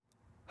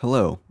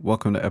Hello,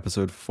 welcome to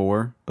episode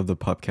 4 of the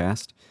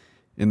Pupcast.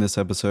 In this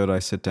episode, I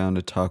sit down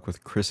to talk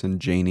with Chris and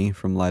Janie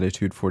from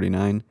Latitude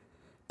 49.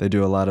 They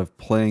do a lot of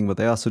playing, but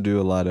they also do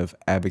a lot of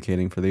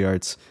advocating for the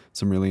arts,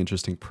 some really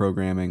interesting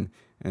programming,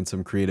 and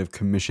some creative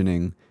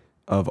commissioning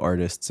of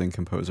artists and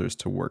composers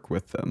to work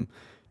with them.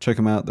 Check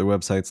them out. Their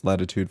website's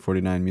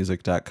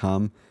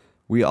latitude49music.com.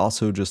 We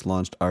also just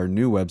launched our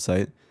new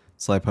website,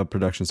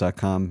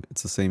 slypubproductions.com.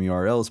 It's the same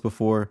URL as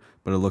before,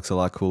 but it looks a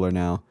lot cooler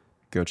now.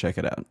 Go check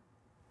it out.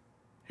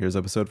 Here's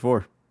episode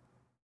 4.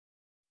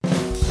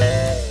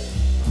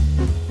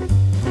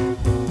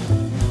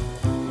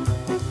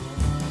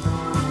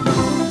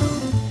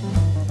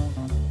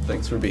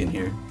 Thanks for being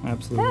here.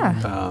 Absolutely.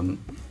 Yeah.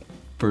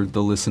 For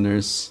the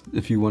listeners,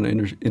 if you want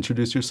to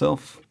introduce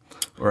yourself,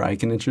 or I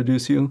can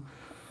introduce you.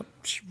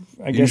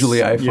 I guess,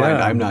 Usually I find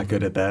I'm not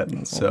good at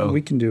that. So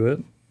we can do it.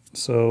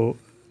 So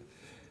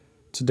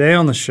today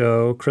on the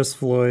show, Chris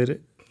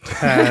Floyd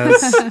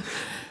has...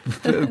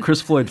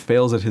 Chris Floyd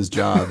fails at his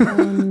job.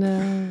 Oh,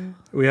 no.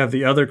 We have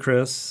the other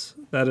Chris.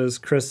 That is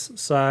Chris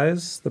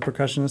Size, the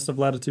percussionist of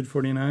Latitude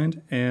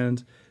 49,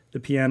 and the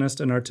pianist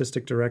and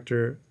artistic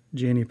director,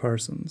 Janie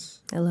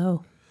Parsons.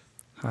 Hello.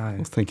 Hi.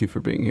 Well, thank you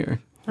for being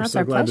here. We're That's so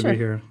our glad pleasure. to be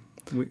here.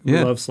 We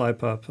Yeah. love Sly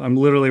Pup. I'm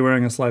literally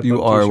wearing a Sly Pup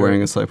You are t-shirt.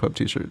 wearing a Sly Pup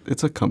t-shirt.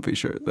 It's a comfy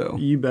shirt, though.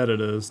 You bet it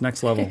is.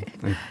 Next level.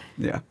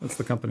 Yeah. That's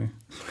the company.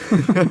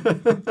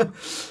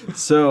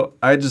 So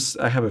I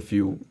have a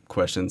few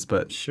questions,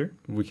 but Sure.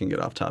 we can get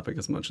off topic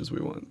as much as we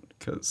want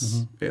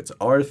because it's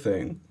our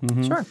thing.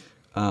 Sure.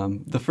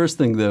 The first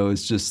thing, though,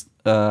 is just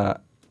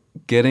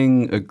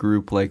getting a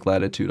group like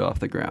Latitude off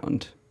the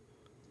ground.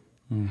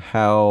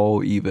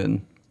 How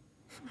even?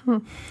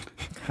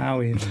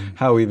 How even?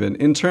 How even?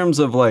 In terms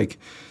of, like,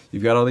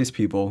 you've got all these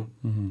people.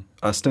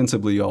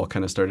 Ostensibly, you all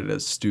kind of started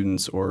as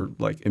students or,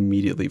 like,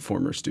 immediately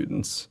former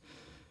students.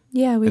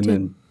 Yeah, we and did.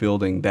 then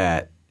building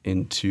that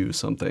into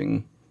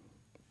something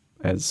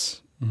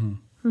as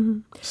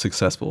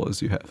successful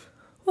as you have.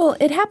 Well,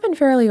 it happened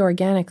fairly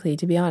organically,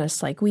 to be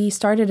honest. Like, we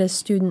started as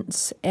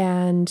students,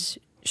 and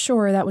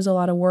sure, that was a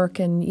lot of work,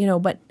 and,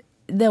 but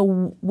the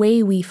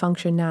way we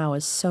function now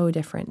is so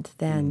different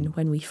than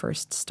when we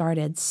first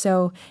started.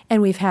 So,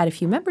 and we've had a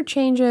few member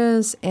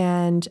changes,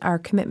 and our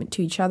commitment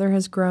to each other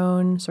has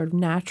grown sort of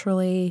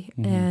naturally,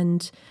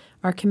 and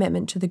our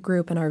commitment to the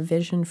group and our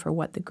vision for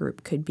what the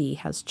group could be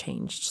has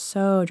changed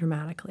so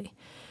dramatically.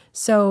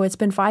 So it's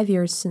been 5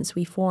 years since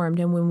we formed,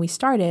 and when we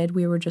started,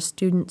 we were just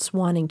students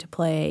wanting to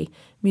play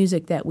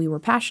music that we were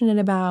passionate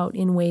about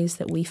in ways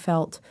that we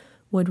felt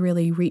would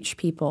really reach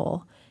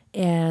people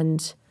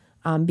and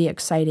be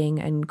exciting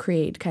and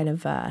create kind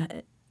of,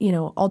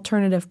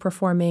 alternative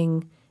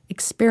performing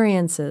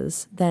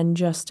experiences than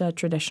just a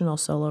traditional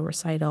solo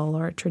recital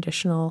or a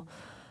traditional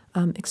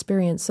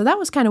experience. So that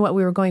was kind of what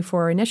we were going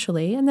for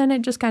initially, and then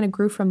it just kind of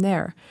grew from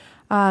there.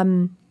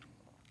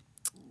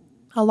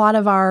 A lot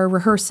of our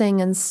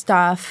rehearsing and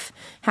stuff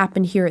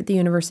happened here at the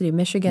University of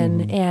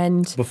Michigan,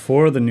 and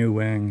Before the new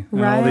wing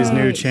and all these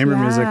new Right, chamber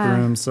music yeah,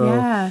 rooms. So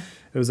yeah.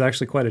 it was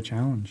actually quite a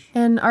challenge.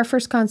 And our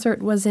first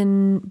concert was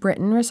in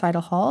Britain Recital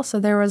Hall, so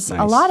there was a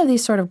Nice. lot of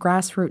these sort of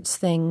grassroots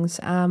things.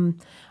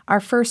 Our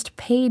first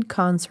paid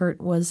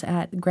concert was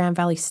at Grand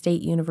Valley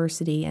State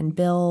University, and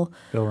Bill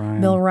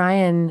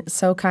Ryan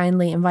so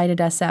kindly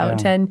invited us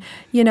out. Yeah. And,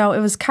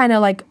 it was kind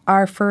of like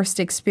our first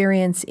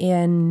experience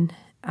in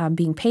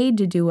being paid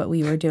to do what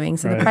we were doing.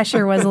 So Right. the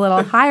pressure was a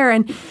little higher.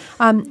 And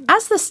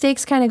as the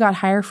stakes kind of got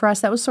higher for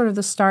us, that was sort of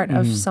the start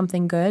of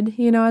something good,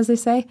 as they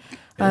say.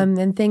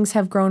 And things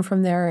have grown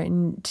from there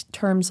in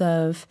terms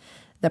of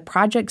the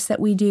projects that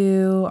we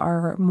do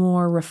are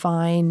more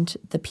refined.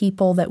 The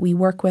people that we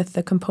work with,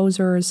 the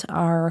composers,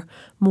 are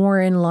more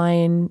in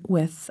line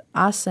with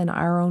us and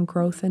our own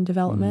growth and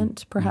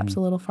development, perhaps a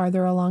little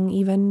farther along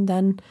even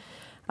than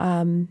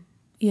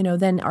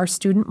our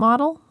student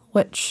model,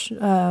 which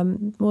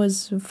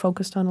was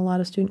focused on a lot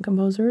of student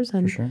composers.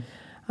 And For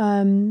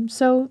sure.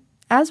 so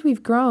as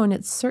we've grown,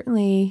 it's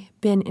certainly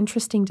been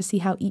interesting to see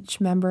how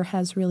each member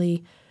has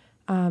really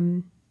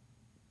kind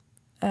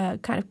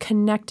of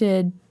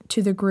connected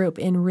to the group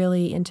in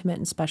really intimate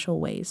and special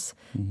ways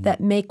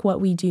that make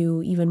what we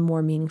do even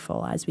more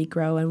meaningful as we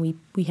grow. And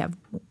we have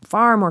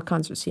far more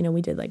concerts.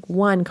 We did like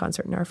one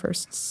concert in our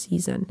first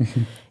season.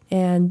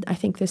 And I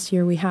think this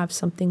year we have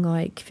something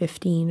like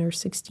 15 or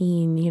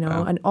 16,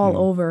 Wow. and all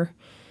over,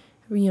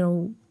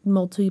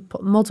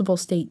 multiple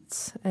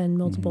states and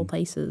multiple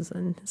places.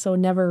 And so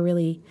never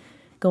really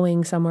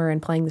going somewhere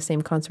and playing the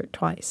same concert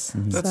twice.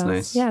 That's So,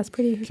 nice. Yeah, it's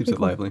pretty Keeps pretty it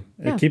cool. lively.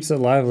 Yeah. It keeps it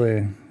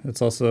lively. It's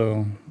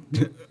also,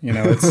 it's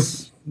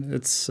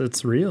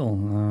real.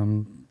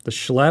 The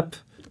schlep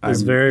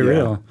is very yeah.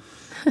 real.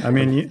 I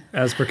mean,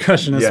 as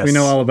percussionists, we Yes.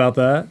 know all about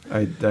that.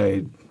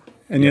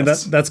 And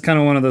Yes. that's kind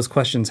of one of those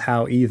questions: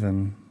 how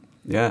even?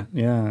 Yeah.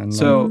 Yeah. And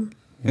So,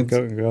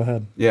 go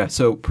ahead. yeah,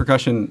 so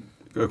percussion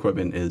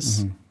equipment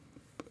is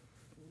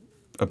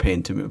a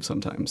pain to move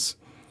sometimes.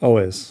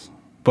 Always.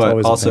 But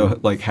always a also, pain.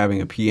 like, having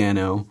a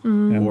piano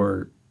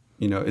or,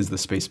 is the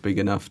space big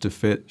enough to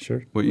fit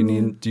Sure. what you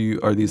need?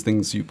 Are these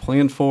things you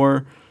plan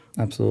for,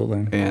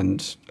 Absolutely.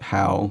 and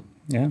how?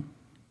 Yeah.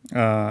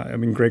 I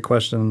mean, great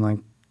question. Like,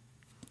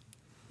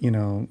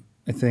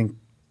 I think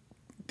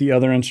the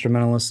other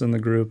instrumentalists in the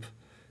group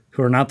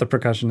who are not the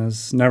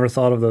percussionists never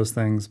thought of those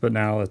things, but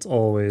now it's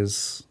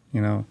always,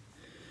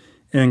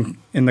 in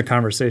the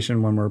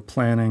conversation when we're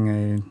planning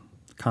a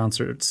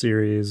concert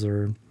series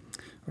or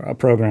a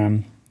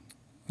program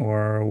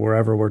or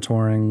wherever we're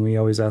touring, we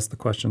always ask the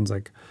questions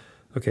like,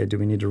 okay, do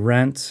we need to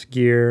rent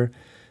gear?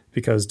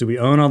 Because do we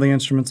own all the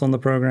instruments on the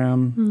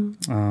program?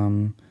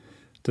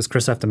 Does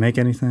Chris have to make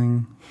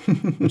anything?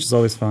 Which is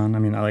always fun. I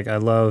mean, I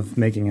love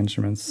making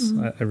instruments.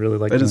 I really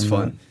like It is doing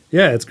fun. that.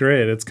 Yeah, it's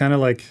great. It's kind of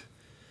like,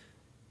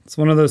 it's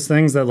one of those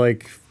things that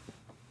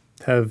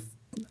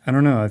I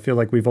don't know, I feel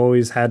like we've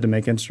always had to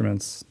make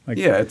instruments. Like,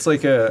 Yeah, it's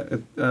like I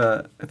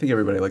think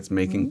everybody likes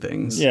making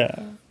things. yeah.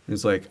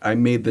 It's like, I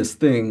made this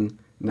thing,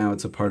 now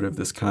it's a part of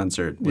this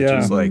concert, which Yeah.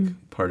 is like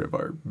part of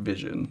our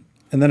vision.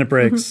 And then it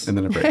breaks. And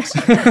then it breaks.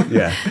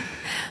 Yeah.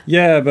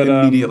 Yeah, but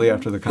Immediately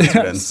after the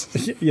concert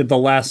ends. yeah, the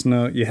last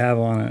note you have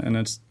on it and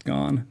it's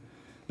gone.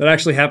 That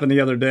actually happened the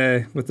other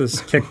day with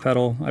this kick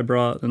pedal I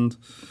brought and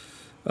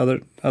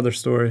other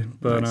story.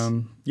 But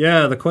Nice.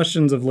 yeah, the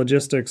questions of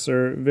logistics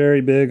are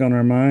very big on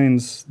our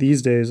minds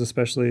these days,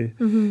 especially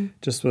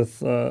just with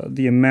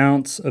the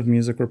amount of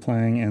music we're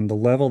playing and the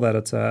level that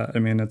it's at. I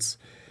mean, it's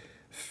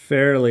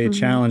fairly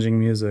challenging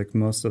music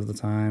most of the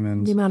time,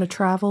 and The amount of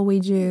travel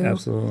we do.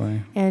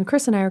 absolutely. And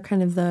Chris and I are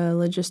kind of the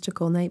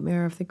logistical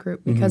nightmare of the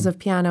group because of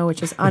piano,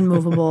 which is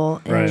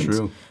unmovable, Right. and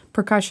True.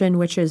 percussion,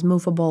 which is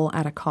movable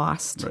at a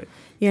cost.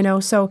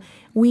 Right. So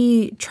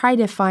we try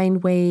to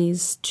find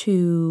ways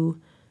to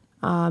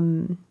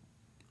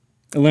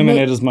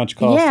Eliminate as much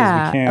cost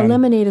as we can.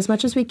 eliminate as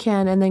much as we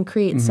can and then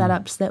create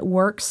setups that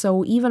work.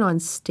 So even on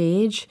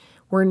stage,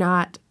 we're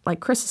not, like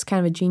Chris is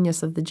kind of a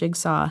genius of the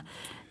jigsaw.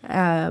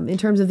 In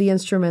terms of the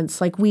instruments,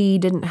 like we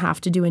didn't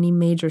have to do any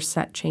major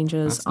set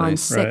changes That's on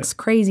nice. 6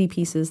 crazy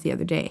pieces the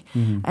other day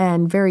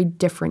and very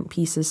different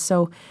pieces.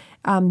 So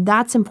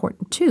that's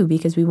important too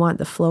because we want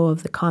the flow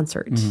of the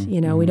concert.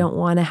 We don't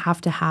want to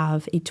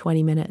have a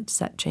 20-minute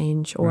set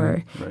change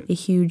or Right. a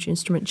huge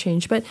instrument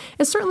change. But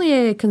it's certainly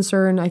a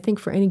concern, I think,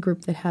 for any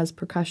group that has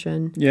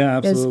percussion. Yeah,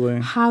 absolutely.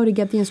 Is how to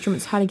get the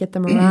instruments, how to get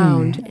them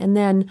around. And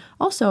then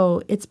also,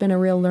 it's been a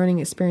real learning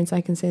experience.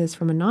 I can say this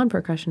from a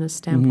non-percussionist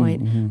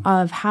standpoint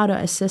of how to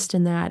assist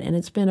in that. And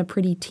it's been a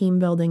pretty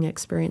team-building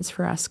experience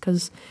for us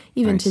because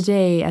even Nice.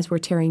 today, as we're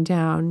tearing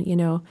down,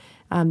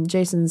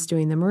 Jason's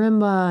doing the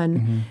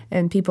marimba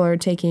and people are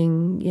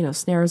taking,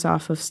 snares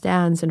off of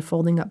stands and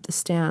folding up the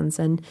stands.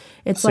 And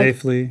it's like,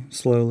 Safely,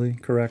 slowly,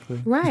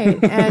 correctly. right.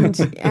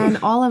 And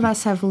all of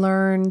us have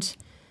learned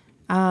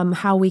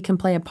how we can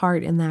play a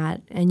part in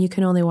that. And you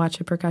can only watch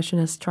a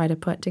percussionist try to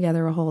put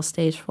together a whole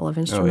stage full of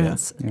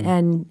instruments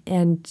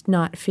and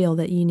not feel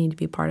that you need to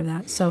be part of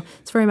that. So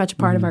it's very much a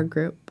part of our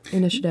group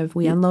initiative.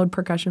 We unload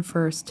percussion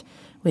first.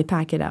 We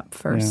pack it up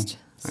first.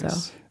 So.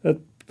 Nice.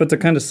 But to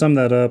kind of sum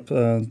that up,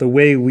 the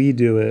way we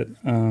do it,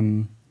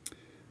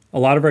 a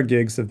lot of our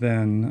gigs have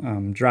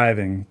been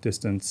driving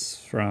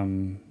distance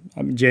from,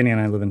 Janie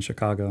and I live in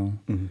Chicago,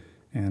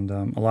 and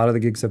a lot of the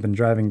gigs have been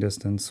driving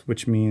distance,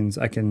 which means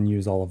I can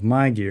use all of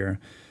my gear.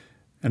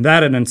 And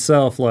that in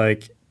itself,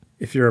 like,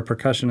 if you're a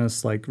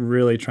percussionist, like,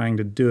 really trying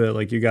to do it,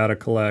 like, you got to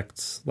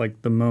collect,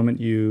 like, the moment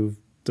you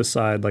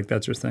decide, like,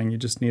 that's your thing, you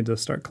just need to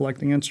start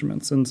collecting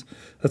instruments. And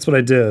that's what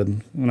I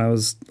did. When I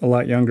was a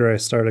lot younger, I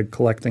started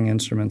collecting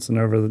instruments. And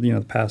over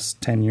the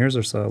past 10 years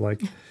or so,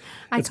 like,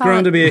 it's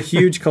grown to be a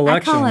huge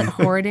collection. I call it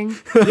hoarding.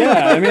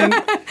 Yeah, I mean,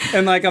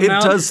 and like, I'm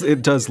now,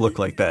 It does look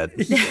like that.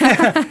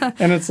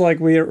 and it's like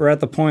we're at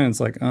the point. It's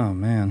like, oh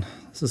man,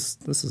 this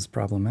is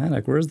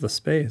problematic. Where's the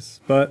space?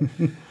 But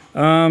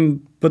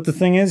the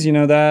thing is,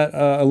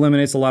 that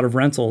eliminates a lot of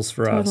rentals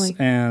for us, Totally.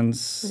 and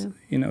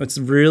it's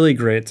really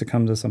great to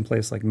come to some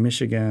place like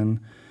Michigan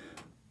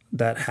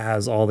that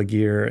has all the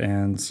gear,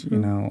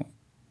 and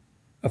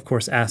of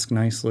course, ask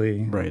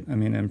nicely. Right. I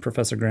mean, and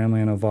Professor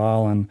Gramley and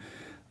Oval and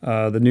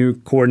the new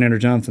coordinator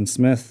Jonathan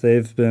Smith,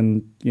 they've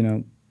been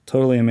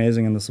totally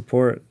amazing in the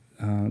support.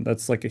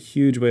 That's like a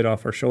huge weight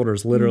off our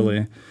shoulders,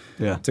 literally,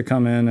 Yeah. to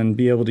come in and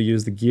be able to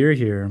use the gear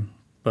here.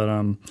 But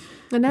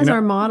And as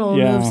our model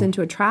yeah. moves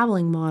into a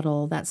traveling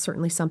model, that's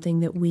certainly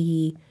something that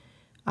we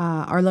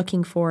are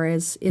looking for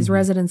is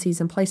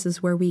residencies and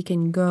places where we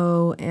can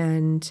go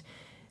and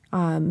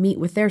meet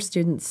with their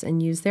students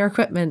and use their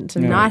equipment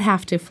and not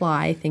have to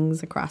fly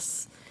things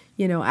across,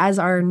 as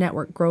our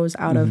network grows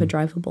out of a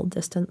drivable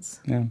distance.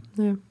 yeah,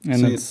 Yeah. and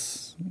So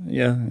it's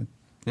Yeah.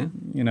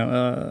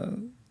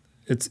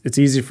 it's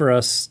easy for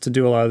us to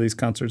do a lot of these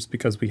concerts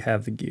because we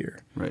have the gear.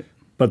 Right.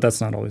 But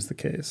that's not always the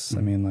case.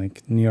 I mean,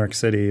 like New York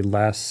City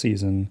last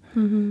season,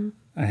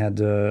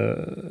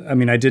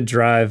 I did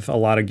drive a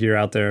lot of gear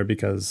out there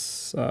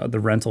because the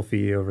rental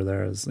fee over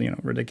there is,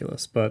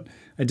 ridiculous. But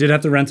I did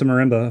have to rent a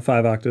marimba, a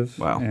 5-octave.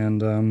 Wow.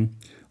 And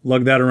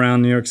lug that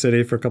around New York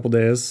City for a couple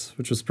days,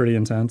 which was pretty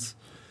intense.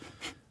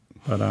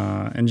 But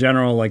in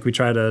general, like we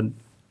try to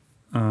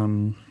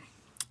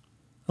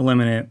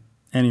eliminate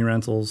any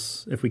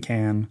rentals if we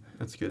can.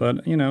 That's good.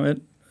 But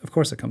it of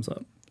course it comes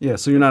up. Yeah,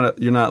 so you're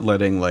not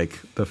letting like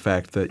the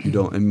fact that you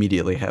don't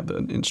immediately have the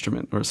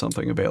instrument or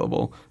something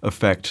available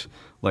affect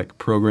like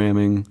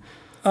programming.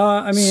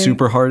 I mean,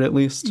 super hard at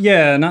least.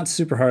 Yeah, not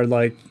super hard.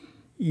 Like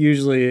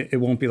usually it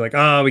won't be like,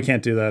 we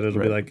can't do that.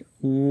 It'll be like,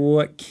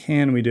 what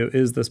can we do?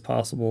 Is this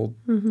possible?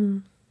 Mm-hmm.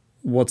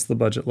 What's the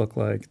budget look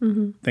like?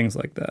 Mm-hmm. Things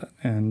like that.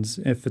 And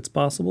if it's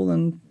possible,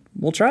 then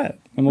we'll try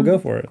it and we'll go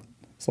for it.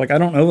 It's like I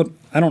don't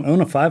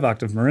own a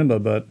 5-octave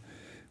marimba, but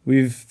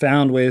we've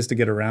found ways to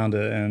get around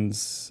it, and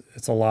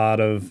it's a lot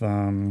of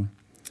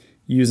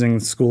using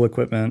school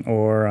equipment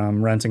or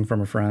renting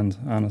from a friend,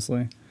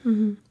 honestly.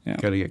 Mm-hmm. Yeah.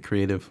 Got to get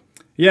creative.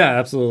 Yeah,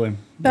 absolutely.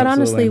 But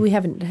honestly, we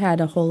haven't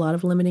had a whole lot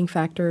of limiting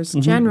factors.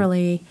 Mm-hmm.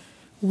 Generally,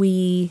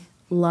 we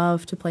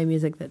love to play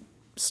music that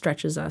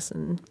stretches us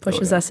and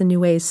pushes us in new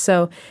ways.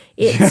 So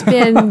it's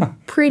been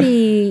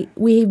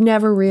we've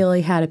never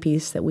really had a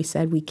piece that we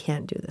said we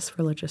can't do this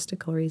for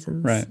logistical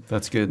reasons. Right.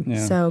 That's good.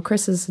 Yeah. So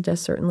Chris is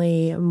just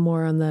certainly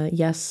more on the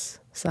yes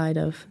side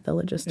of the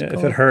logistical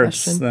if it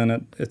hurts, question.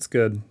 then it's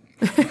good,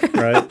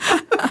 right?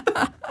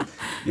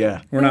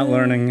 Yeah. We're not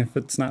learning if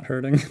it's not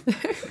hurting.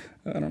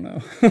 I don't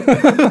know.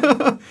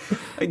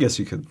 I guess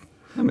you could.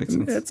 That makes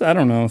sense. I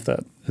don't know if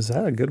is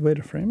that a good way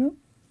to frame it?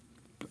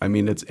 I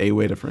mean, it's a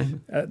way to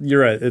frame it.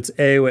 You're right. It's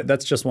a way.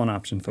 That's just one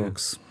option,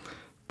 folks. Yeah.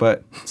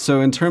 But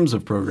so in terms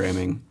of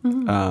programming,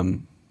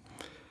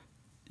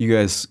 you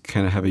guys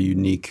kind of have a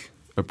unique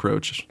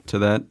approach to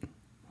that.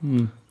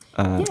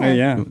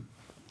 Yeah.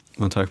 Want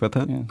to talk about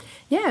that?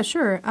 Yeah,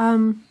 sure.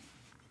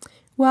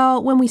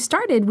 Well, when we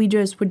started, we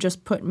would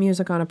just put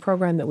music on a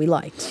program that we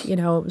liked. It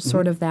was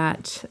sort of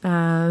that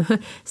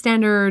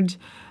standard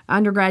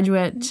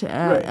undergraduate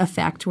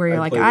effect where you're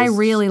like, I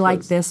really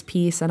like this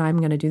piece and I'm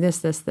going to do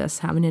this,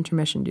 have an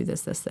intermission, do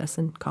this,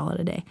 and call it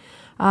a day.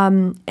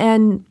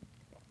 And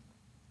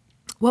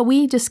what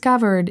we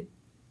discovered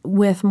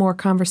with more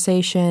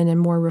conversation and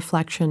more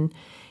reflection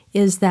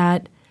is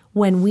that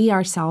when we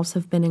ourselves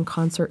have been in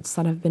concerts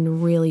that have been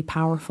really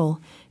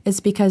powerful, it's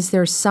because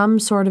there's some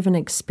sort of an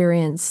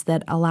experience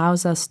that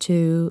allows us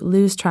to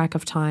lose track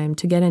of time,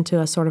 to get into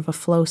a sort of a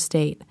flow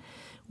state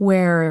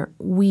where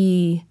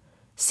we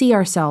see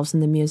ourselves in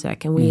the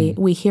music and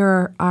we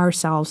hear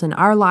ourselves and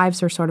our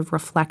lives are sort of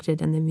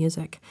reflected in the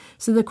music.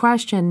 So the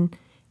question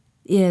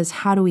is,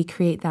 how do we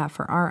create that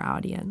for our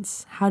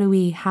audience? How do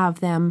we have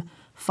them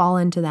fall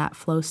into that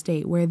flow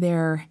state where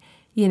they're,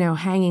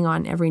 hanging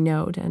on every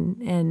note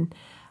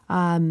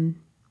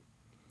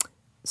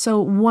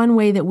so one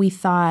way that we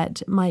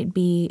thought might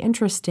be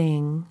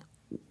interesting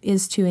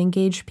is to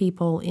engage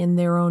people in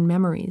their own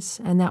memories.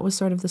 And that was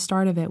sort of the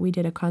start of it. We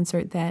did a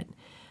concert that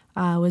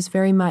was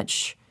very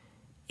much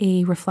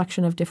a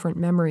reflection of different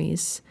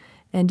memories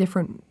and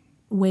different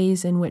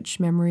ways in which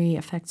memory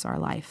affects our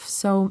life.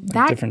 So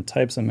that different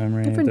types of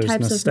memory. There's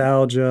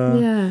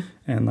nostalgia,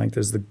 and like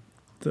there's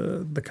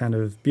the kind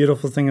of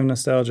beautiful thing of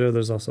nostalgia.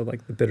 There's also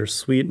like the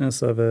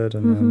bittersweetness of it,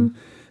 and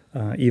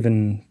then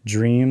even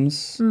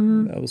dreams.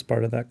 That was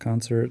part of that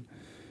concert.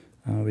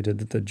 We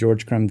did the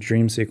George Crumb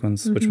dream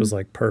sequence, which was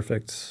like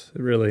perfect.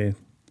 It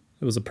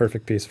was a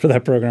perfect piece for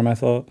that program, I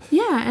thought.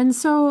 Yeah, and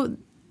so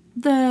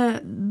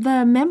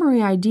the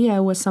memory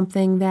idea was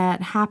something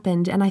that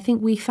happened, and I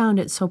think we found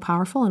it so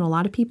powerful, and a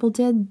lot of people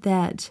did,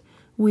 that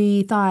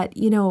we thought,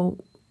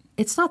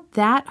 it's not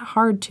that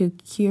hard to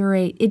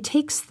curate. It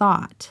takes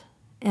thought,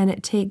 and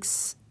it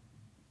takes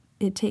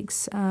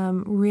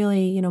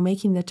really,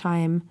 making the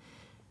time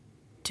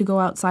to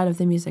go outside of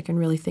the music and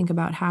really think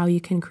about how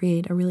you can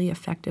create a really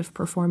effective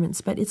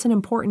performance. But it's an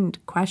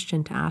important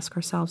question to ask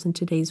ourselves in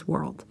today's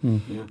world.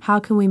 Mm-hmm. How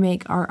can we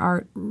make our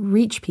art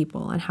reach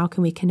people, and how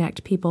can we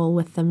connect people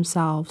with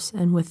themselves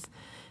and with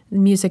the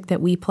music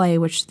that we play,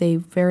 which they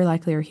very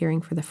likely are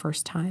hearing for the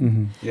first time.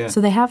 Mm-hmm. Yeah. So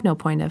they have no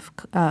point of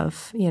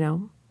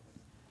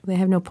they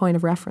have no point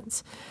of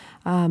reference.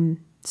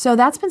 So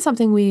that's been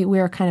something we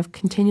are kind of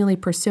continually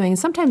pursuing. And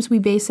sometimes we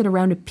base it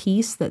around a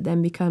piece that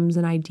then becomes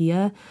an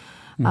idea.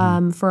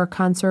 For a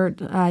concert,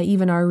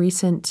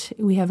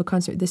 we have a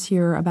concert this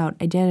year about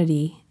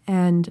identity.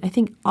 And I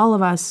think all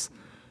of us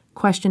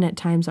question at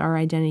times our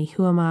identity.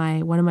 Who am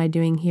I? What am I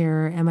doing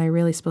here? Am I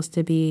really supposed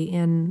to be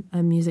in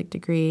a music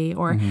degree?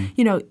 Or,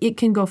 it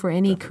can go for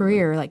any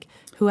career. Like,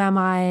 who am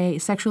I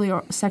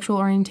sexual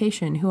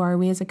orientation? Who are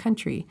we as a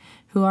country?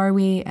 Who are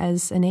we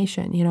as a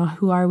nation?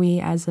 Who are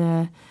we as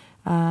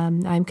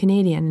I'm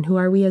Canadian? And who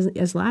are we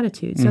as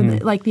Latitude? So,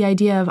 the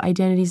idea of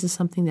identities is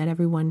something that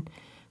everyone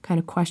kind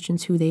of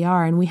questions who they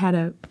are. And we had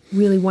a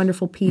really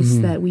wonderful piece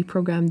that we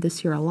programmed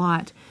this year a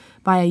lot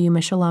by a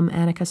UMich alum,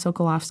 Annika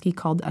Sokolovsky,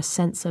 called A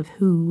Sense of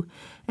Who.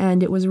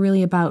 And it was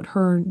really about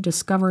her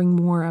discovering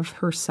more of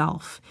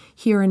herself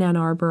here in Ann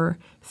Arbor,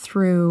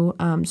 through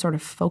sort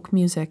of folk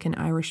music and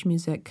Irish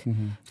music. At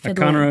fiddling.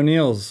 Conor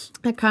O'Neill's.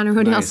 At Conor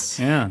O'Neill's. Nice.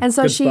 Yeah, And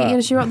so good she,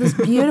 spot. she wrote this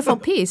beautiful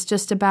piece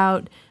just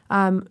about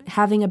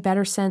having a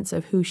better sense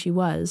of who she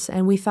was.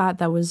 And we thought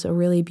that was a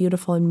really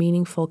beautiful and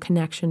meaningful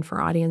connection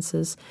for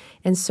audiences.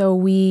 And so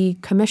we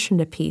commissioned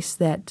a piece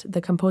that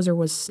the composer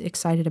was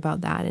excited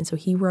about that. And so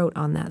he wrote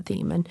on that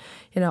theme. And,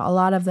 a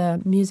lot of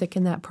the music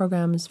in that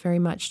program is very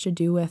much to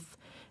do with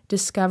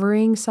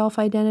discovering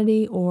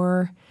self-identity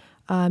or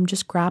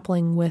just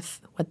grappling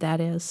with what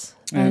that is.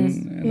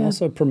 And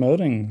also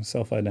promoting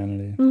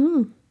self-identity.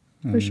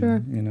 For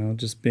sure.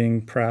 Just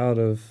being proud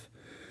of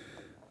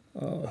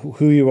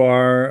who you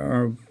are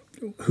or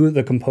who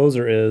the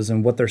composer is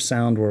and what their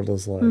sound world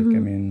is like. I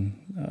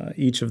mean,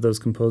 each of those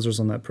composers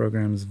on that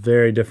program is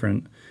very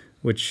different,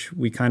 which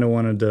we kind of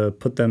wanted to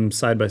put them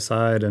side by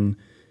side and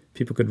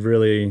people could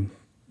really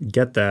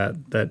get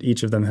that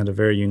each of them had a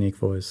very unique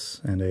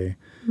voice and a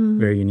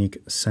very unique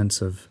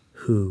sense of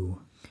who.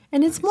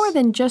 And it's more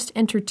than just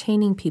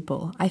entertaining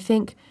people. I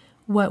think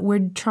what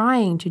we're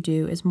trying to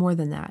do is more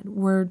than that.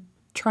 We're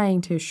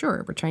trying to,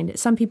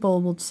 some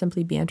people will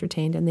simply be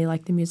entertained and they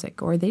like the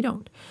music or they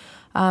don't.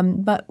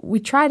 But we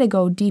try to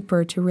go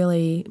deeper to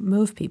really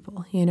move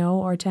people,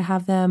 or to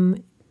have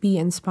them be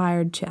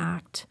inspired to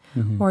act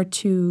or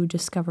to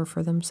discover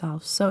for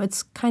themselves. So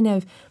it's kind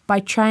of by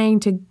trying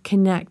to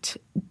connect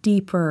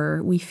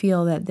deeper, we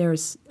feel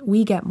that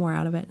we get more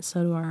out of it, and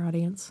so do our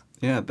audience.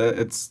 Yeah,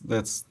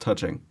 that's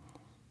touching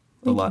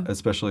a lot,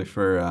 especially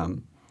for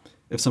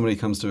if somebody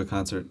comes to a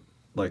concert,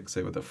 like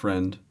say with a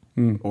friend,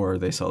 or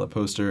they saw the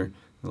poster,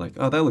 they're like,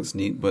 oh, that looks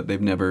neat, but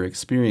they've never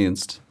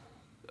experienced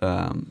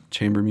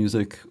chamber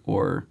music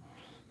or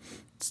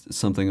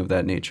something of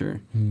that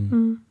nature.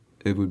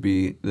 It would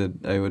be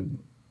that I would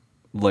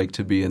like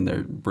to be in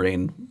their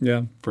brain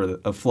for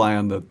a fly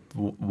on the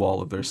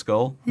wall of their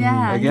skull.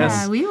 Yeah, I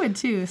guess. we would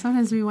too.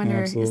 Sometimes we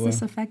wonder, is Absolutely.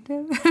 this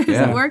effective? Is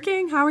it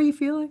working? How are you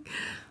feeling?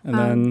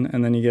 And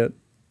then you get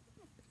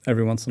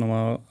every once in a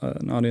while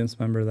an audience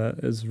member that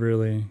is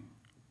really,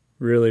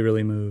 really,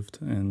 really moved,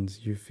 and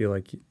you feel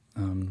like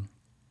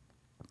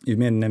you've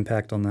made an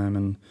impact on them,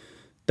 and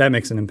that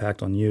makes an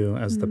impact on you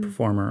as the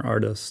performer,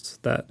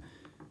 artist, that,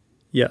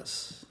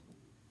 yes,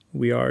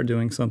 we are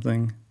doing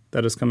something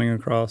that is coming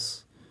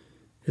across.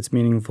 It's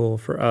meaningful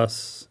for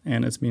us,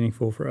 and it's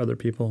meaningful for other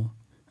people,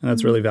 and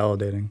that's really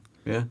validating.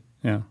 Yeah.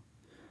 Yeah.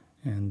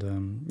 And,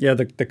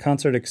 the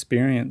concert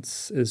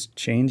experience is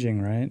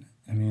changing, right?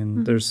 I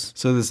mean, there's...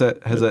 So has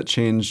that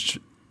changed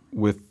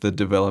with the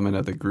development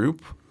of the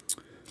group?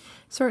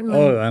 Certainly.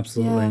 Oh,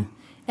 absolutely. Yeah.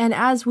 And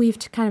as we've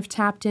kind of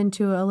tapped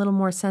into a little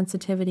more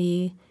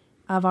sensitivity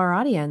of our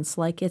audience,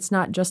 like it's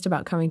not just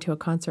about coming to a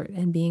concert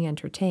and being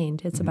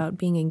entertained. It's about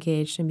being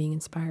engaged and being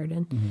inspired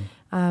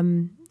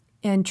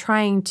and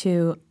trying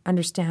to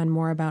understand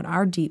more about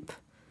our deep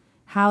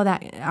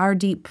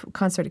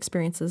concert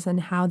experiences and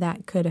how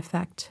that could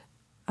affect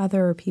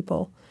other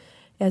people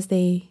as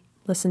they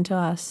listen to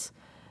us.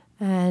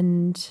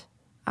 And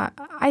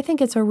I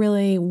think it's a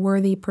really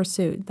worthy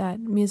pursuit that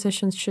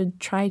musicians should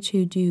try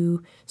to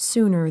do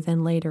sooner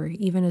than later,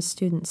 even as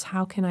students.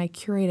 How can I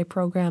curate a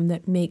program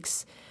that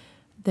makes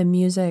the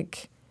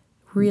music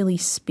really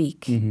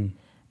speak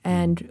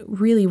and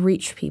really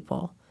reach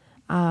people?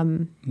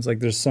 It's like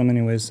there's so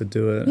many ways to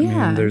do it. I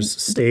Yeah. mean, there's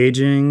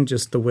staging,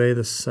 just the way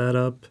the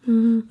setup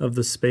of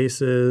the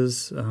space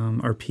is.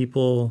 Are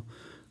people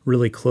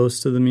really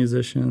close to the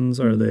musicians?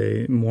 Are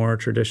they more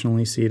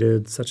traditionally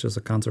seated, such as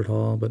a concert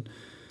hall? But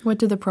What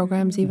do the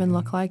programs even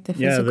look like? The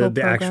physical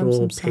the programs actual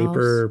themselves?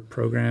 paper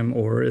program,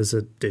 or is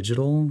it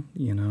digital?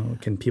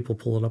 Can people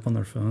pull it up on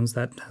their phones?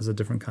 That has a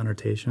different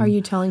connotation. Are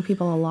you telling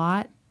people a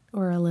lot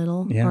or a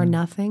little Yeah. or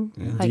nothing?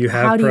 Yeah. Like, Do you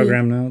how have do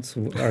program notes?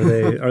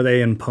 Are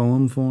they in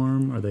poem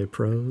form? Are they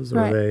prose?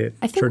 Right. Are they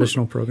I think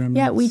traditional program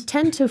Yeah, notes? we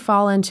tend to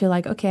fall into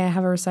like, okay, I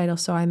have a recital,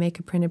 so I make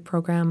a printed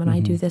program and I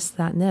do this,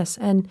 that, and this.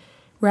 And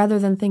rather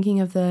than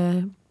thinking of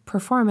the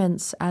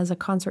performance as a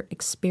concert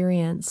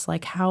experience,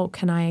 like how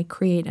can I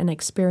create an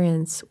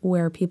experience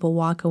where people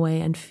walk away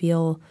and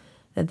feel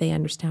that they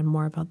understand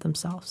more about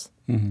themselves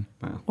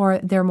Wow. or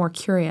they're more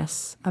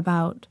curious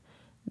about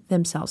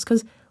themselves?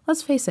 Because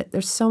let's face it,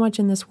 there's so much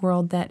in this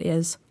world that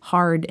is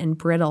hard and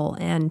brittle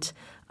and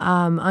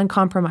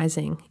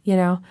uncompromising,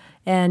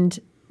 and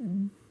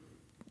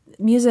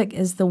music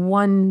is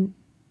one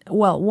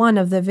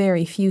of the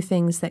very few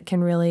things that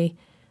can really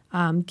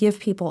give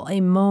people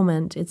a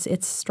moment.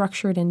 It's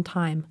structured in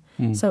time.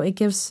 So it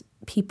gives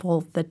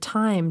people the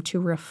time to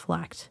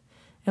reflect.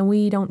 And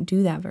we don't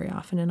do that very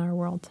often in our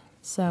world.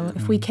 So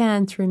if we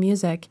can, through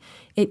music,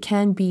 it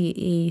can be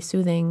a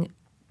soothing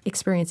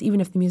experience, even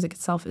if the music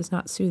itself is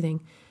not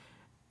soothing.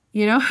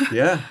 Yeah,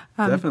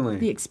 definitely.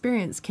 The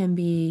experience can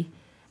be...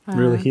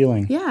 really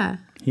healing. Yeah,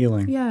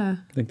 Healing. yeah.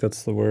 I think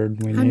that's the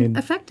word we And need.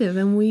 effective.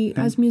 And we,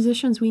 as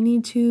musicians, we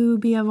need to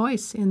be a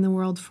voice in the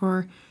world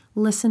for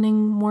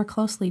listening more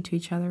closely to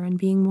each other and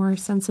being more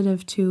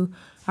sensitive to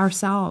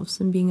ourselves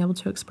and being able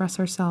to express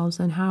ourselves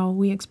and how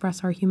we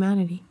express our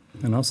humanity.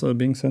 And also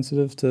being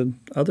sensitive to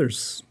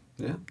others.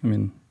 Yeah. I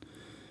mean,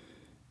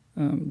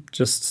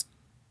 just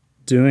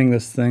doing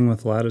this thing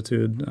with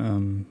Latitude,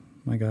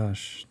 my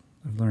gosh,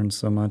 I've learned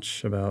so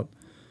much about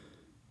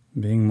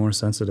being more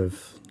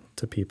sensitive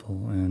to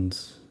people, and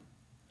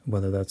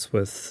whether that's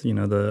with,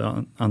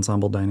 the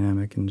ensemble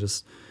dynamic and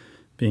just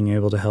being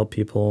able to help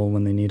people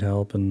when they need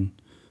help,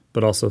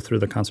 but also through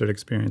the concert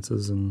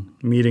experiences and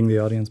meeting the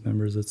audience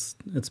members.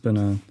 It's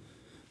been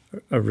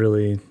a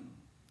really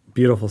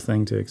beautiful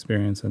thing to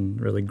experience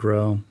and really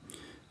grow.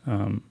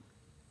 And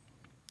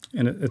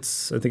I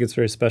think it's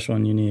very special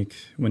and unique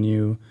when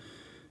you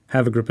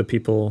have a group of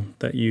people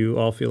that you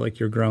all feel like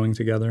you're growing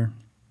together,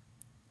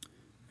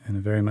 and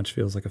it very much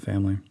feels like a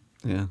family.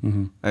 Yeah.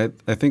 I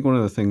think one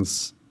of the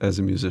things as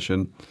a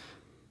musician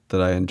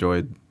that I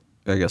enjoyed,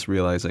 I guess,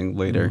 realizing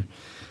later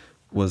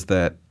was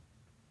that,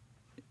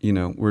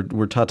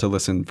 we're taught to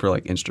listen for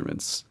like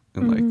instruments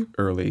and like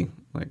early,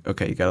 like,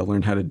 okay, you got to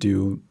learn how to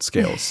do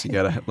scales. You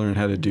got to learn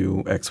how to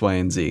do X, Y,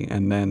 and Z.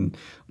 And then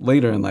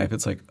later in life,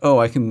 it's like, oh,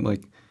 I can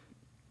like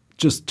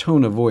just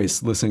tone of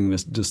voice, listening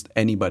to just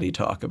anybody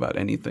talk about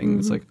anything.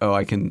 It's like, oh,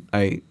 I can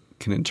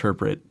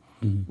interpret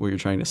what you're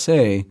trying to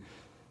say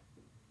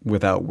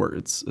without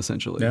words,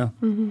 essentially. Yeah.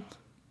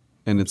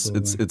 And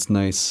it's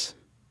nice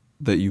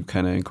that you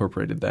kind of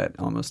incorporated that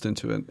almost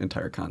into an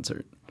entire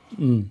concert.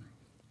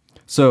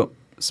 So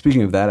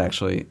speaking of that,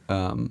 actually,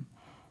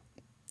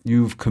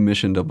 you've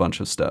commissioned a bunch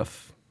of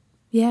stuff.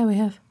 Yeah, we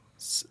have.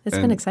 It's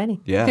been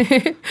exciting.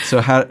 Yeah.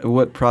 So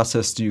what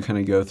process do you kind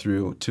of go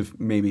through to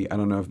maybe, I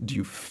don't know, do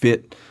you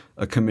fit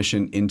a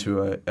commission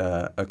into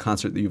a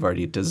concert that you've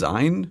already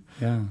designed?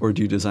 Yeah. Or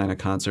do you design a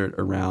concert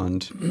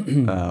around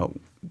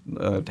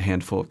a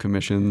handful of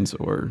commissions?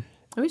 Or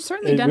We've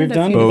certainly done we've it a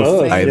done few both,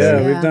 different ways.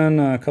 either. Yeah, we've done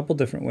a couple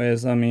different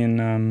ways. I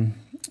mean,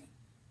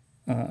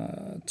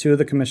 two of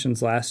the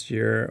commissions last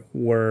year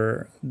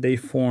they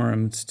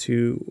formed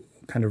to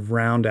kind of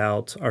round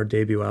out our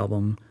debut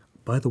album.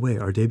 By the way,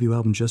 our debut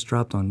album just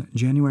dropped on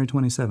January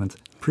 27th.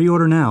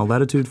 Pre-order now,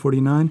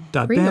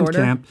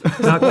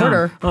 latitude49.bandcamp.com.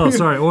 Order. Oh,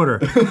 sorry,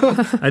 order.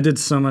 I did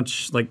so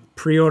much like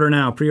pre-order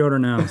now.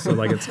 So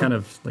like it's kind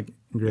of like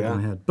engraved in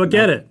my head. But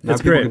get it. now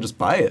It's people great. can just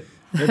buy it.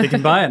 Yeah, they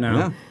can buy it now.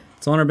 Yeah.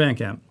 It's on our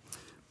Bandcamp.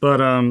 But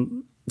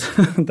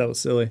that was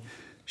silly.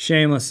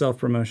 Shameless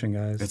self-promotion,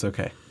 guys. It's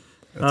okay.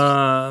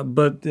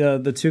 But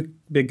the two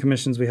big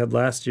commissions we had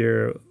last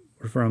year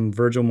were from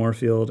Virgil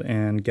Moorfield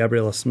and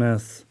Gabriella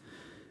Smith.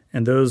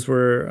 And those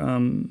were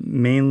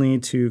mainly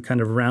to kind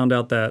of round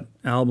out that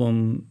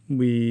album.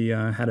 We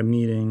had a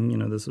meeting,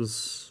 this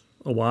was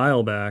a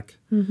while back,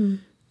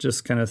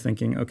 just kind of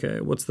thinking, okay,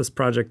 what's this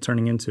project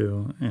turning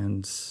into?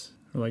 And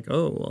we're like,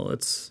 oh, well,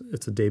 it's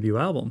a debut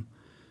album.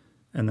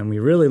 And then we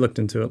really looked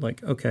into it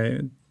like,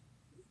 okay,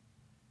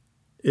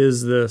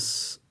 is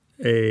this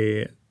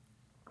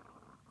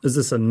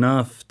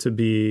enough to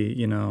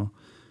be,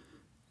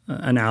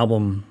 an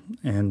album?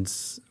 And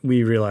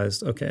we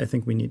realized, okay, I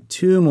think we need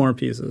two more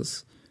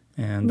pieces.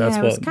 And that's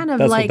it was kind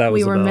of like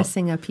we were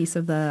missing a piece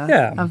of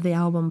the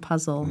album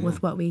puzzle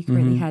with what we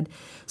currently had.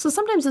 So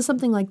sometimes it's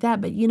something like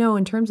that. But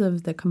in terms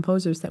of the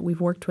composers that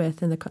we've worked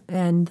with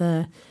and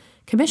the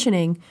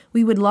commissioning,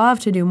 we would love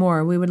to do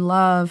more. We would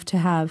love to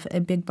have a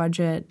big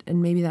budget,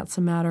 and maybe that's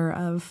a matter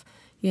of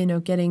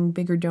getting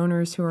bigger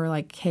donors who are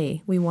like,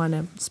 hey, we want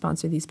to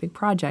sponsor these big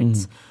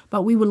projects.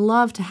 But we would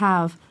love to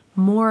have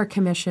more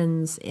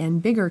commissions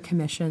and bigger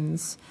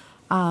commissions,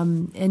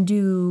 and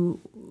do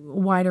a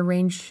wider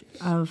range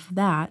of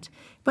that.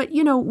 But,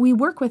 we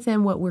work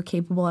within what we're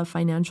capable of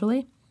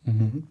financially.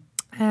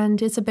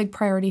 And it's a big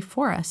priority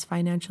for us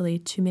financially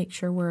to make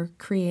sure we're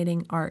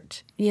creating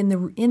art in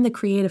the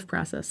creative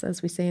process,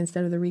 as we say,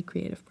 instead of the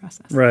recreative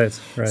process. Right.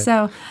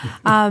 So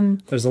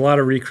there's a lot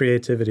of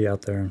recreativity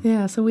out there.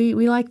 Yeah, so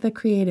we like the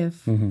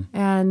creative,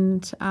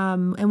 and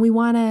we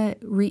want to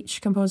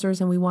reach composers,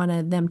 and we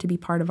want them to be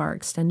part of our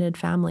extended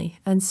family.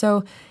 And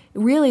so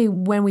really,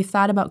 when we've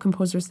thought about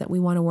composers that we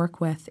want to work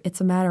with, it's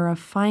a matter of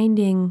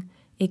finding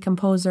a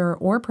composer,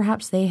 or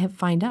perhaps they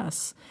find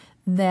us,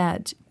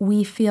 that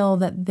we feel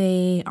that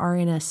they are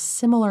in a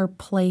similar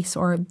place,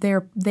 or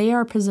they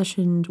are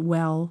positioned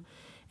well,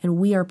 and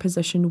we are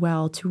positioned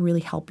well to really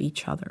help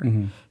each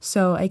other.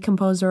 So a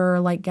composer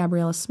like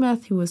Gabriella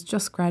Smith, who was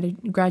just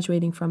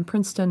graduating from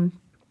Princeton,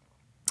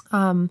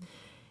 and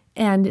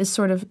is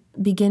sort of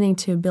beginning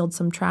to build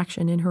some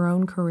traction in her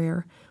own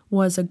career,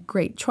 was a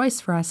great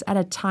choice for us at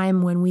a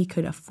time when we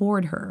could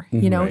afford her.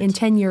 Right. In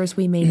 10 years,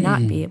 we may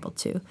not be able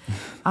to.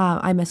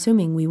 I'm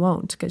assuming we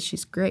won't, because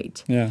she's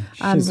great. Yeah,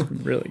 she's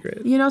really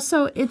great.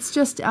 So it's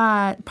just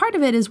part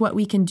of it is what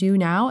we can do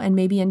now, and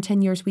maybe in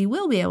 10 years we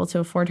will be able to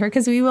afford her,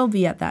 because we will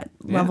be at that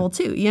level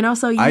too.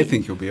 So I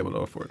think you'll be able to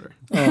afford her.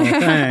 Oh,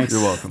 thanks.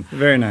 You're welcome.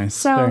 Very nice.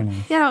 So, Very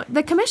nice.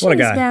 The commission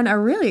has been a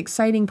really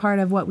exciting part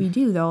of what we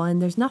do, though,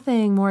 and there's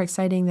nothing more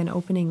exciting than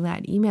opening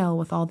that email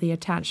with all the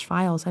attached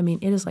files. I mean,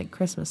 it is like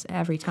Christmas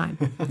every time.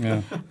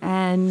 Yeah.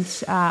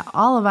 And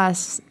all of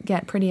us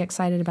get pretty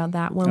excited about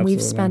that when Absolutely.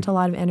 we've spent a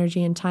lot of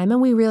energy and time,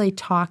 and we really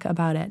talk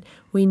about it.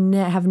 We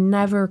have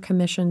never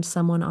commissioned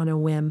someone on a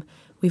whim.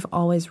 We've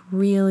always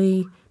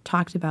really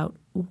talked about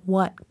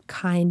what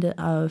kind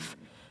of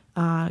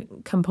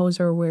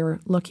composer we're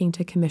looking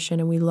to commission,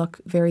 and we look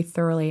very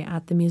thoroughly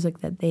at the music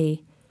that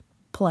they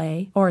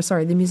play, or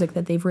sorry, the music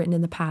that they've written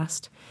in the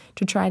past,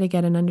 to try to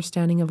get an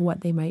understanding of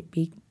what they might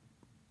be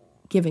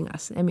giving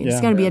us. I mean, it's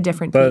going to be a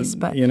different piece,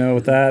 but you know,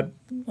 with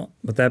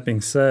that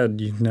being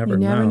said, you never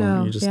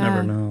know. You just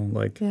never know.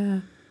 Like, yeah,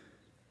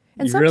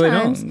 and you really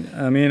sometimes don't.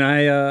 I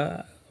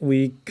mean,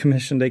 we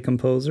commissioned a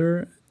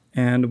composer,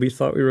 and we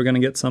thought we were going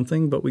to get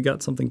something, but we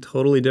got something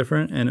totally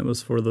different, and it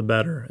was for the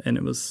better. And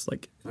it was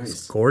like, it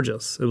was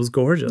gorgeous. It was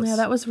gorgeous. Yeah,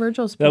 that was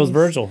Virgil's piece. That was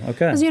Virgil. Okay.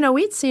 Because, you know,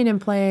 we'd seen him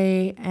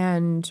play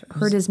and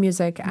heard his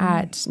music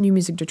at New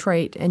Music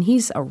Detroit, and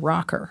he's a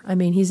rocker. I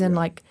mean, he's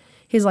like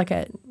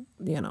a,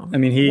 you know, I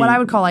mean, what I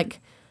would call like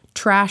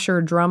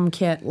trasher drum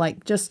kit,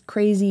 like just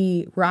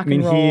crazy rock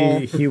and roll.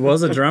 He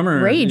was a drummer.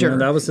 Rager, You know,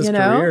 that was his you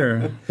know?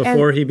 career.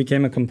 Before he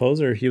became a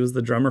composer, he was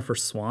the drummer for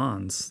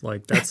Swans.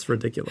 Like, that's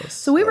ridiculous.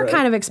 So we were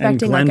kind of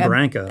expecting Glenn like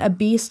Branca. a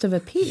beast of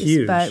a piece,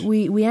 Huge. but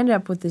we ended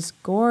up with this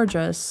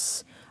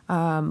gorgeous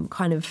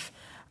kind of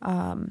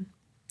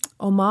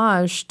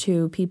homage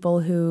to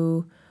people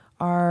who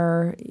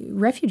are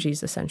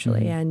refugees,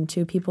 essentially, and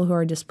to people who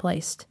are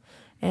displaced.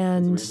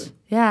 And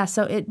yeah,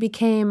 so it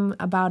became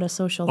about a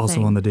social also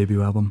thing. on the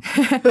debut album.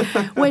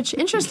 Which,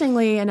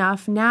 interestingly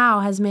enough, now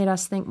has made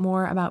us think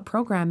more about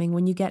programming.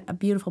 When you get a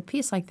beautiful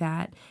piece like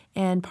that,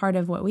 and part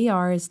of what we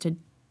are is to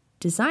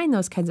design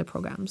those kinds of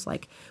programs.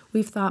 Like,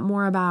 we've thought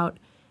more about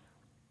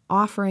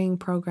offering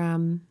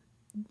program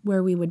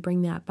where we would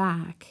bring that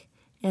back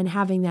and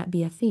having that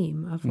be a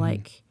theme of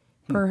like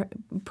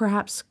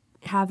perhaps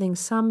having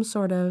some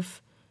sort of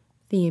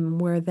theme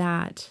where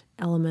that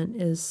element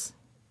is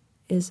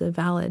a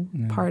valid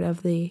part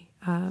of the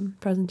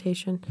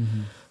presentation.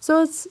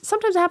 So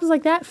sometimes it happens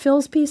like that.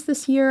 Phil's piece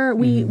this year,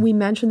 we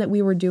mentioned that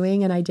we were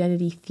doing an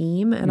identity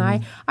theme, and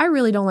I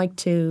really don't like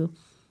to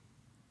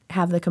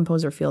have the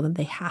composer feel that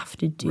they have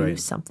to do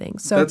something.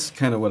 So that's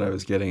kind of what I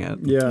was getting at.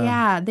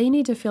 yeah, they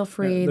need to feel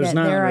free there's that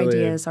not their really-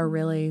 ideas are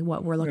really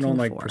what we're We looking don't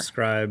like for.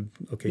 prescribe,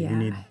 okay, Yeah. you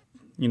need,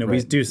 you know, we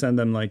do send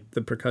them like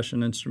the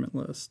percussion instrument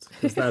list,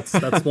 because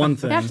that's one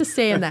thing. They have to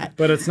stay in that.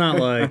 But it's not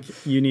like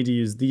you need to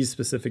use these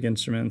specific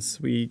instruments.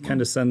 We kind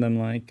of send them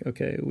like,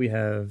 okay, we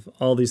have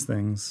all these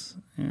things,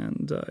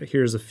 and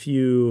here's a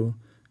few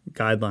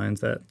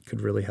guidelines that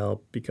could really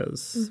help,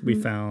 because we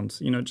found,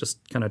 you know,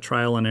 just kind of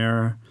trial and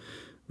error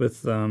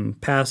with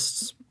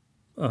past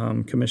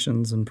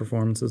commissions and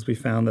performances. We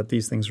found that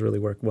these things really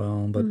work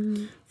well, but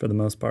for the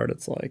most part,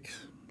 it's like,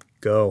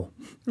 go.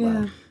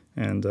 Yeah.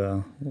 And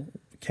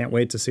can't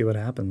wait to see what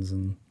happens.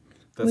 And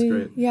That's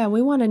great. Yeah,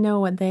 we want to know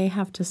what they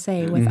have to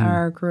say with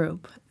our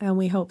group, and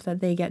we hope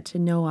that they get to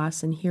know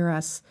us and hear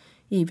us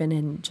even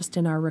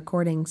in our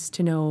recordings,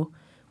 to know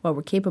what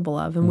we're capable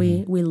of. And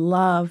we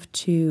love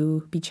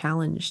to be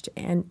challenged,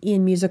 and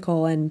in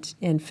musical and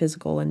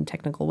physical and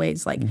technical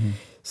ways. Like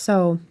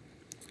so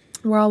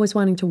we're always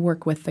wanting to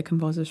work with the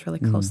composers really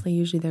closely.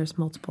 Usually there's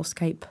multiple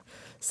Skype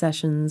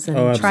sessions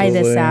and try this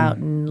absolutely. out,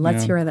 and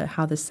let's hear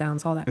how this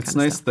sounds, all that It's kind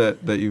of nice stuff.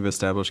 that you've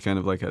established kind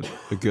of like a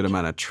good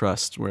amount of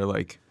trust, where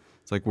like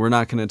it's like, we're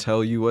not going to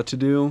tell you what to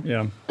do,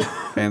 yeah.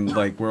 and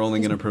like we're only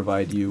going to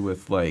provide you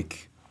with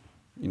like,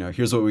 you know,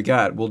 here's what we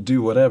got. We'll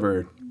do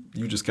whatever.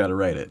 You just got to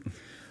write it.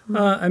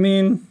 I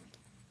mean,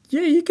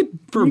 yeah, you could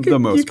the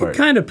most you part. could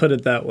kind of put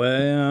it that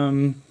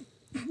way.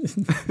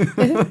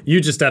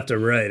 You just have to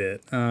write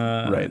it.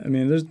 Right. I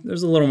mean,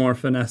 there's a little more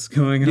finesse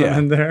going Yeah.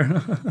 on there.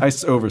 I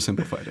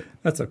oversimplified it.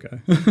 That's okay.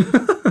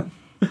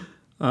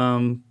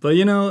 But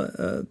you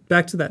know,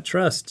 back to that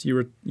trust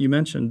you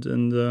mentioned,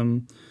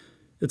 and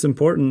it's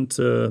important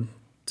to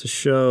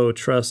show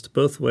trust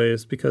both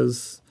ways,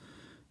 because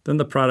then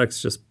the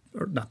product's just,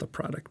 or not the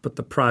product, but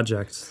the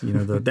project, you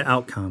know, the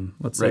outcome.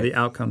 Let's say Right. the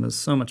outcome is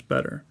so much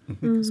better.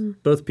 Because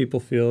both people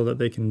feel that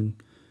they can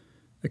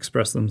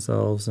express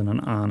themselves in an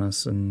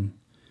honest and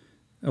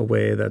a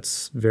way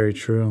that's very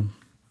true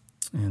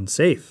and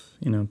safe.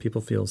 You know,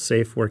 people feel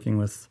safe working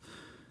with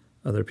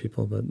other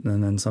people,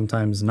 and then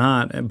sometimes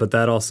not. But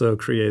that also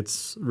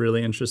creates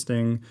really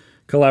interesting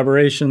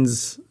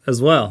collaborations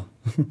as well.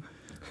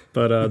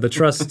 But the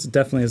trust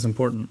definitely is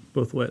important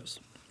both ways.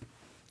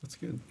 That's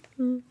good.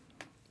 Cool.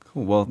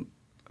 Well,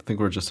 I think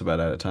we're just about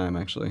out of time,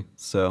 actually.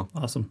 So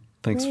Awesome.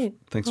 thanks Great.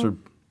 for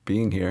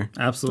being here,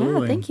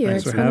 Absolutely. Yeah, thank you.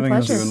 Thanks It's for been a having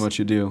us. pleasure. doing what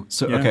you do.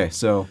 So Yeah. okay,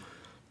 so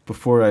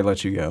before I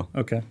let you go,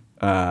 Okay.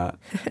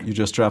 you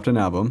just dropped an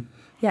album.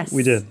 Yes,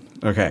 We did.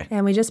 Okay.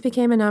 and we just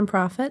became a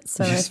nonprofit.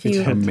 So Yes, if we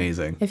you did.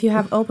 Amazing. if you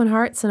have open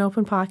hearts and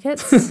open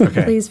pockets,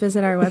 please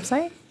visit our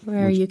website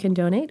where you can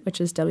donate, which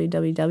is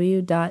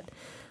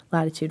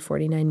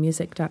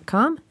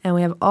www.latitude49music.com. And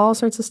we have all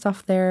sorts of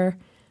stuff there,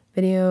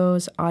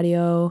 videos,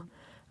 audio.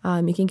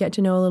 You can get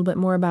to know a little bit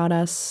more about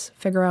us,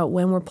 figure out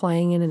when we're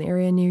playing in an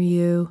area near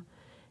you,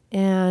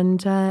 and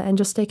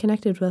just stay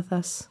connected with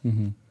us.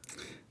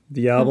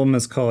 The album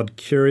is called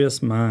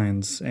Curious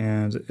Minds,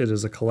 and it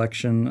is a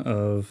collection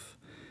of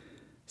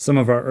some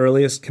of our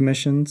earliest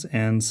commissions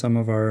and some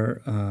of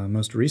our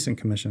most recent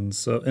commissions.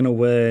 So in a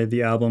way,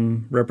 the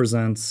album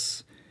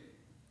represents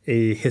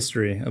a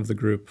history of the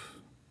group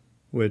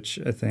which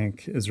I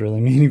think is really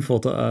meaningful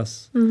to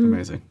us.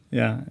 Amazing.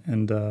 Yeah,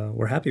 and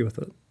we're happy with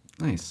it.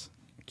 Nice.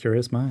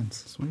 Curious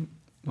minds. Sweet.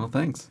 Well,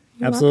 thanks.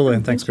 You're Absolutely.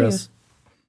 welcome. Thanks, Thank you. Chris.